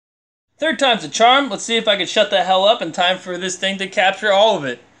Third time's a charm. Let's see if I can shut the hell up in time for this thing to capture all of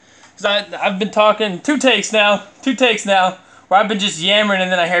it. Because I've been talking two takes now, where I've been just yammering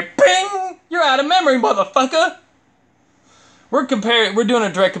and then I hear, ping! You're out of memory, motherfucker! We're doing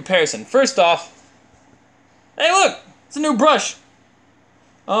a direct comparison. First off, hey look! It's a new brush.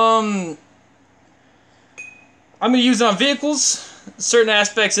 I'm going to use it on vehicles, certain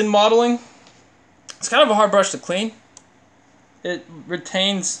aspects in modeling. It's kind of a hard brush to clean. It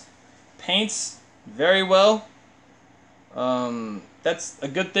retains paints very well. That's a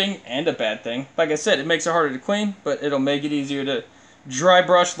good thing and a bad thing. Like I said, it makes it harder to clean, but it'll make it easier to dry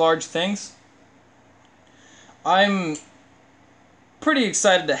brush large things. I'm pretty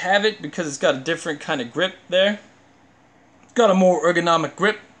excited to have it because it's got a different kind of grip there. It's got a more ergonomic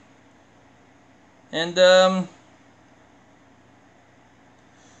grip. And the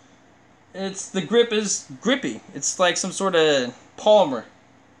grip is grippy. It's like some sort of polymer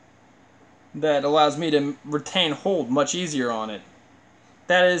that allows me to retain hold much easier on it.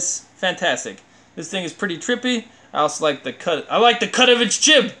 That is fantastic. This thing is pretty trippy. I also like the cut. I like the cut of its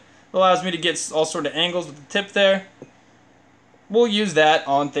jib. It allows me to get all sort of angles with the tip there. We'll use that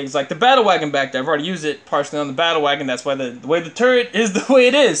on things like the battle wagon back there. I've already used it partially on the battle wagon. That's why the way the turret is the way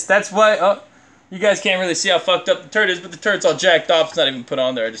it is. That's why. You guys can't really see how fucked up the turret is, but the turret's all jacked off. It's not even put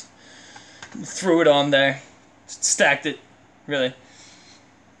on there. I just threw it on there. Just stacked it. Really.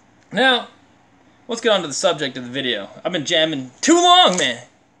 Now, let's get on to the subject of the video. I've been jamming too long, man.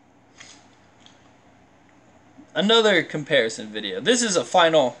 Another comparison video. This is the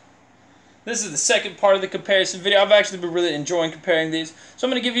second part of the comparison video. I've actually been really enjoying comparing these. So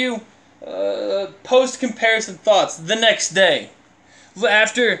I'm going to give you post-comparison thoughts the next day.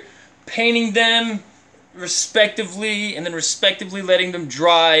 After painting them respectively and then respectively letting them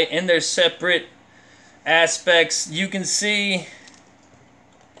dry in their separate aspects, you can see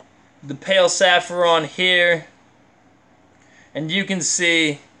the pale saffron here, and you can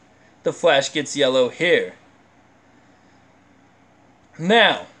see the Flashgitz yellow here.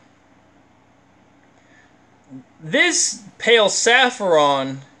 Now, this pale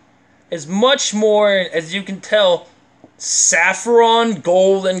saffron is much more, as you can tell, saffron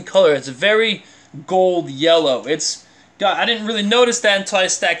gold in color. It's very gold yellow. I didn't really notice that until I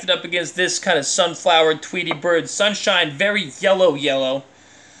stacked it up against this kind of sunflower, Tweety Bird, sunshine, very yellow.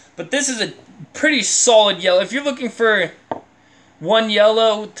 But this is a pretty solid yellow. If you're looking for one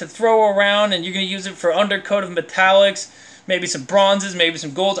yellow to throw around and you're going to use it for undercoat of metallics, maybe some bronzes, maybe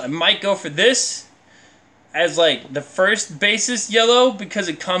some golds, I might go for this as like the first basis yellow because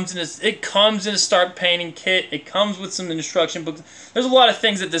it comes in a start painting kit. It comes with some instruction books. There's a lot of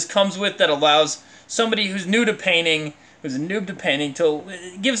things that this comes with that allows somebody who's new to painting, who's a noob to painting,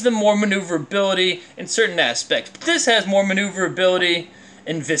 it gives them more maneuverability in certain aspects. But this has more maneuverability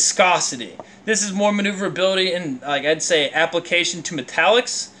in viscosity. This is more maneuverability in, like I'd say, application to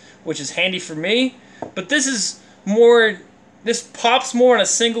metallics, which is handy for me. But this pops more on a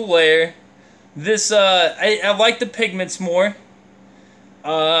single layer. This, I like the pigments more.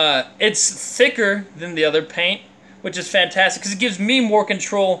 It's thicker than the other paint, which is fantastic because it gives me more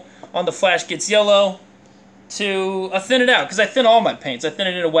control on the Flashgitz yellow to thin it out. Because I thin all my paints. I thin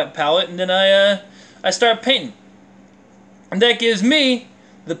it in a wet palette and then I start painting. And that gives me,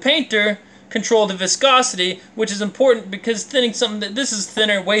 the painter, control the viscosity, which is important because thinning something that this is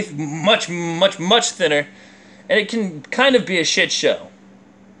thinner, much thinner, and it can kind of be a shit show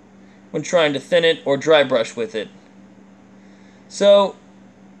when trying to thin it or dry brush with it. So,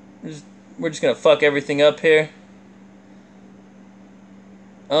 we're just going to fuck everything up here.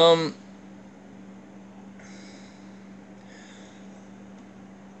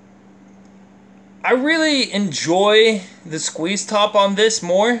 I really enjoy the squeeze top on this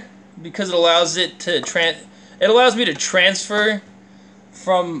more because it allows me to transfer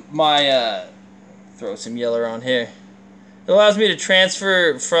from my throw some yellow on here. It allows me to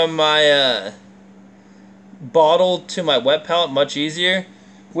transfer from my bottle to my wet palette much easier.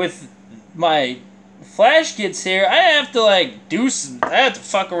 With my Flashgitz here, I have to I have to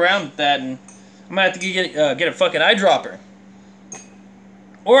fuck around with that, and I'm gonna have to get a fucking eyedropper.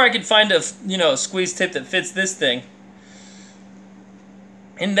 Or I could find a squeeze tip that fits this thing.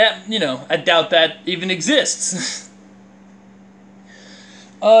 And that, I doubt that even exists.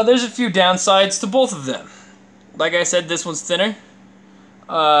 There's a few downsides to both of them. Like I said, this one's thinner.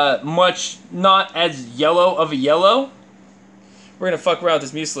 Not as yellow of a yellow. We're gonna fuck around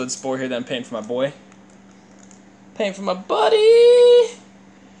with this mucilid spore here that I'm painting for my boy. Painting for my buddy!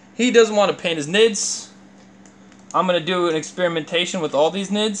 He doesn't want to paint his nids. I'm going to do an experimentation with all these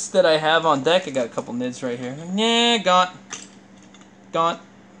nids that I have on deck. I got a couple nids right here. Yeah, gaunt.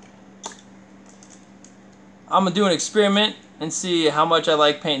 I'm gonna do an experiment and see how much I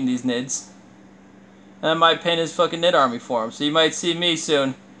like painting these nids. And I might paint his fucking nid army for him. So you might see me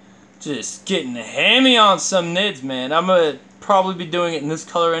soon just getting hammy on some nids, man. I'm gonna probably be doing it in this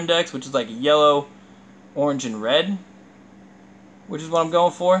color index, which is like yellow, orange, and red, which is what I'm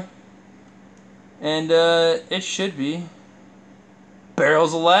going for. And it should be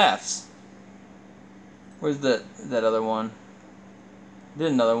barrels of laughs. Where's that other one?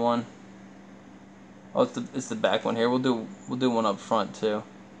 Did another one. Oh, it's the back one here. We'll do one up front too.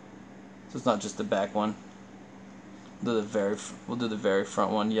 So it's not just the back one. We'll do the very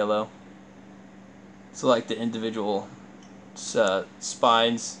front one, yellow. So like the individual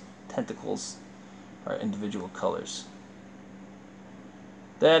spines, tentacles are individual colors.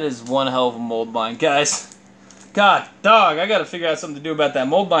 That is one hell of a mold bind, guys. God, dog, I gotta figure out something to do about that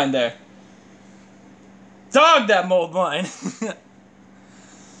mold bind there. Dog, that mold bind.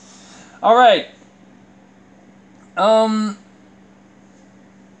 All right. The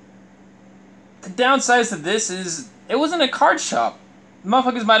downside to this is it wasn't a card shop.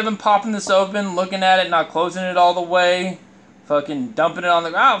 Motherfuckers might have been popping this open, looking at it, not closing it all the way, fucking dumping it on the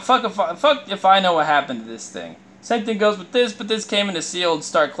ground. Fuck if I know what happened to this thing. Same thing goes with this, but this came in a sealed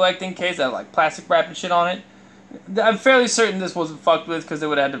start collecting case that had like plastic wrap and shit on it. I'm fairly certain this wasn't fucked with because they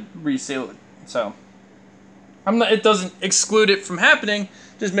would have had to reseal it. So it doesn't exclude it from happening,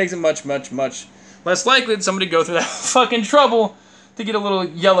 just makes it much less likely that somebody go through that fucking trouble to get a little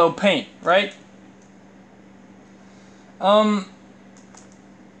yellow paint, right? The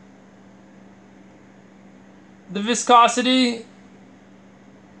viscosity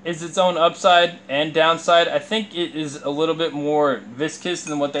is its own upside and downside. I think it is a little bit more viscous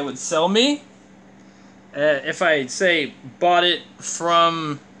than what they would sell me. If I, say, bought it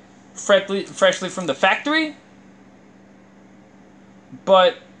from freshly from the factory.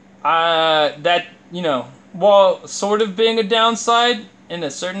 But that, you know, while sort of being a downside in a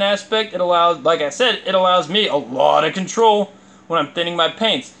certain aspect, it allows, like I said, it allows me a lot of control when I'm thinning my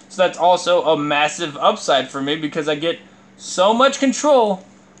paints. So that's also a massive upside for me because I get so much control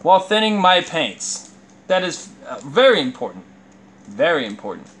while thinning my paints. That is very important. Very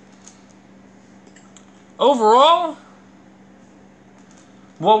important. Overall,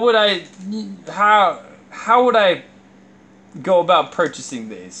 how would I go about purchasing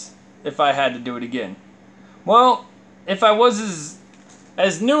these if I had to do it again? Well, if I was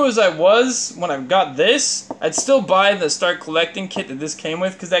as new as I was when I got this, I'd still buy the start collecting kit that this came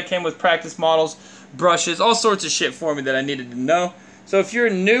with, because that came with practice models, brushes, all sorts of shit for me that I needed to know. So if you're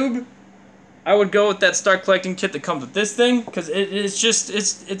a noob, I would go with that start collecting kit that comes with this thing, because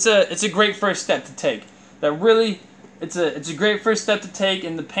it's a great first step to take. That really, it's a great first step to take,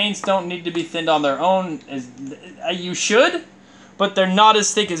 and the paints don't need to be thinned on their own. You should, but they're not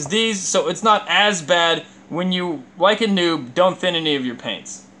as thick as these, so it's not as bad. When you, like a noob, don't thin any of your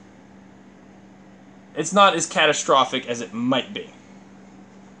paints. It's not as catastrophic as it might be.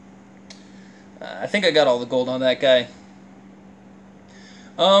 I think I got all the gold on that guy.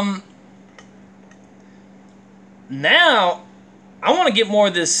 Now, I want to get more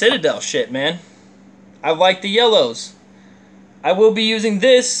of this Citadel shit, man. I like the yellows. I will be using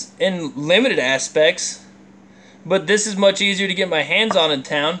this in limited aspects, but this is much easier to get my hands on in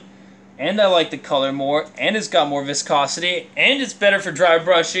town. And I like the color more, and it's got more viscosity, and it's better for dry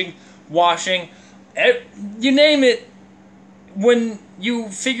brushing, washing, you name it. When you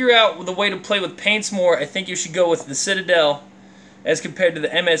figure out the way to play with paints more, I think you should go with the Citadel as compared to the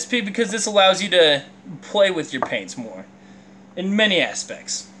MSP, because this allows you to play with your paints more in many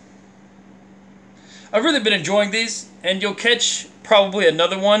aspects. I've really been enjoying these, and you'll catch probably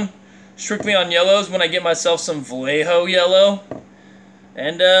another one strictly on yellows when I get myself some Vallejo yellow.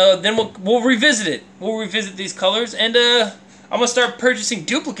 And then we'll revisit it. We'll revisit these colors, and I'm gonna start purchasing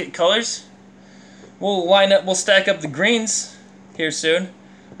duplicate colors. We'll stack up the greens here soon.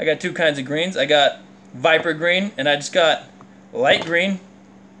 I got two kinds of greens. I got Viper green, and I just got light green,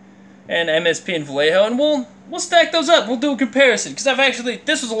 and MSP and Vallejo, and we'll stack those up. We'll do a comparison, because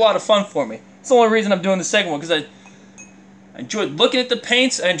this was a lot of fun for me. It's the only reason I'm doing the second one, because I enjoyed looking at the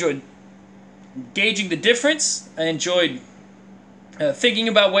paints. I enjoyed gauging the difference. I enjoyed thinking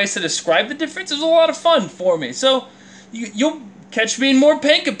about ways to describe the difference. It was a lot of fun for me. So you'll catch me in more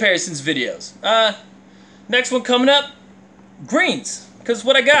paint comparisons videos. Next one coming up, greens, because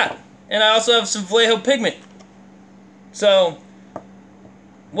what I got. And I also have some Vallejo pigment. So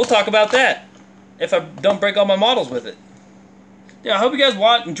we'll talk about that if I don't break all my models with it. Yeah, I hope you guys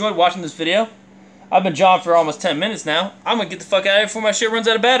enjoyed watching this video. I've been John for almost 10 minutes now. I'm going to get the fuck out of here before my shit runs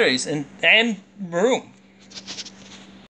out of batteries and room.